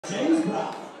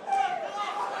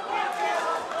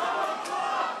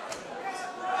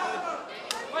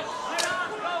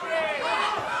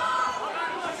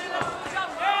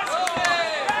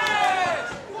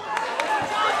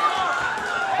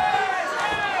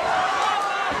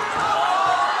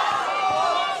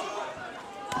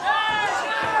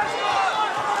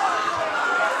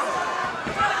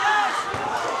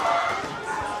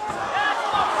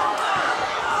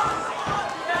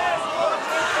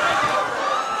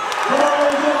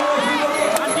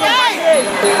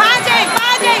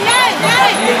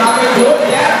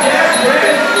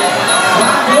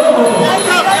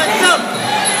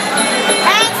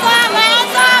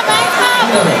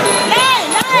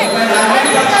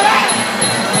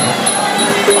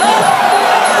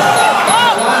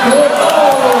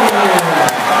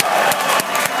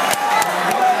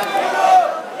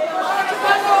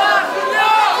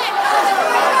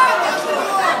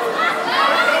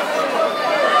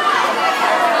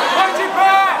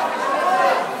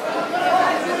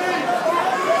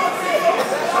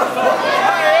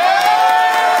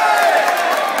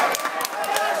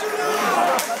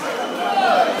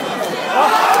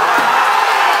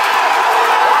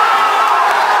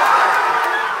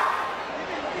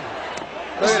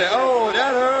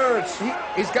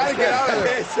He's got to get out of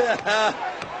there.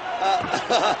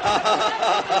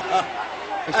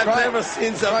 I've never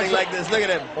seen something like this. Look at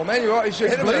him. Well, Manuel, he should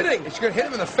hit him. Bleeding. He should hit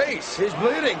him in the face. He's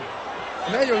bleeding.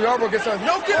 Manuel Yarbrough gets on.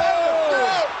 No, get out! No, get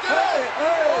out! Hey.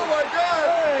 Oh my God!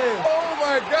 Hey. Oh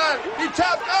my God! He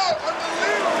tapped out.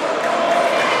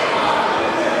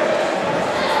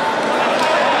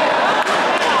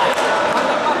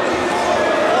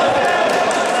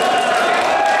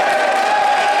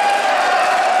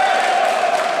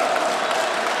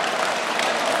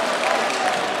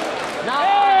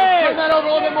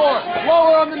 Unbelievable!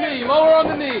 Lower on the knee, lower on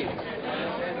the knee.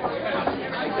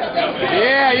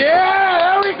 Yeah,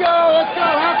 there we go. Let's go.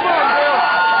 Have fun, Bill.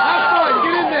 Have fun.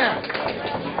 Get in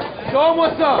there. Show him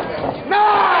what's up.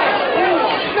 Nice!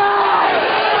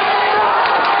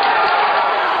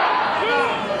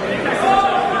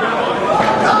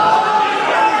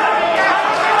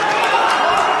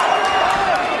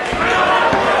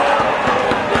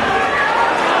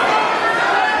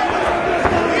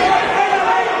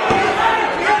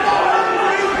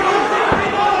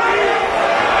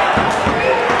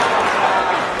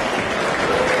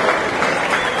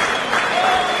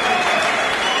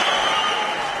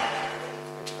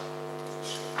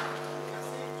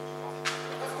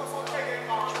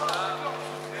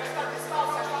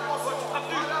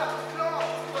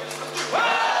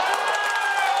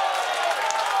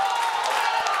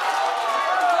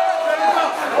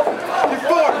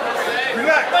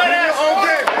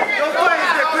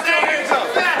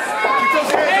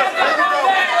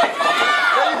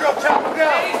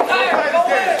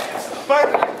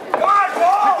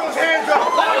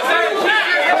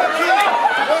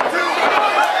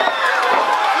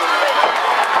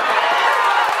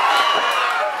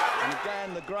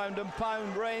 Ground and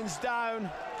pound rains down.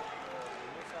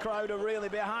 Crowd are really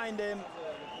behind him.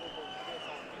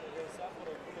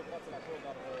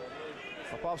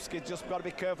 Popovsky's just got to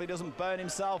be careful he doesn't burn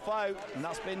himself out, and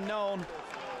that's been known.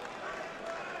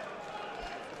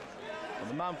 And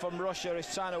the man from Russia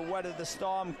is trying to weather the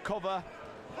storm cover,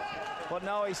 but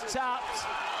no, he's tapped.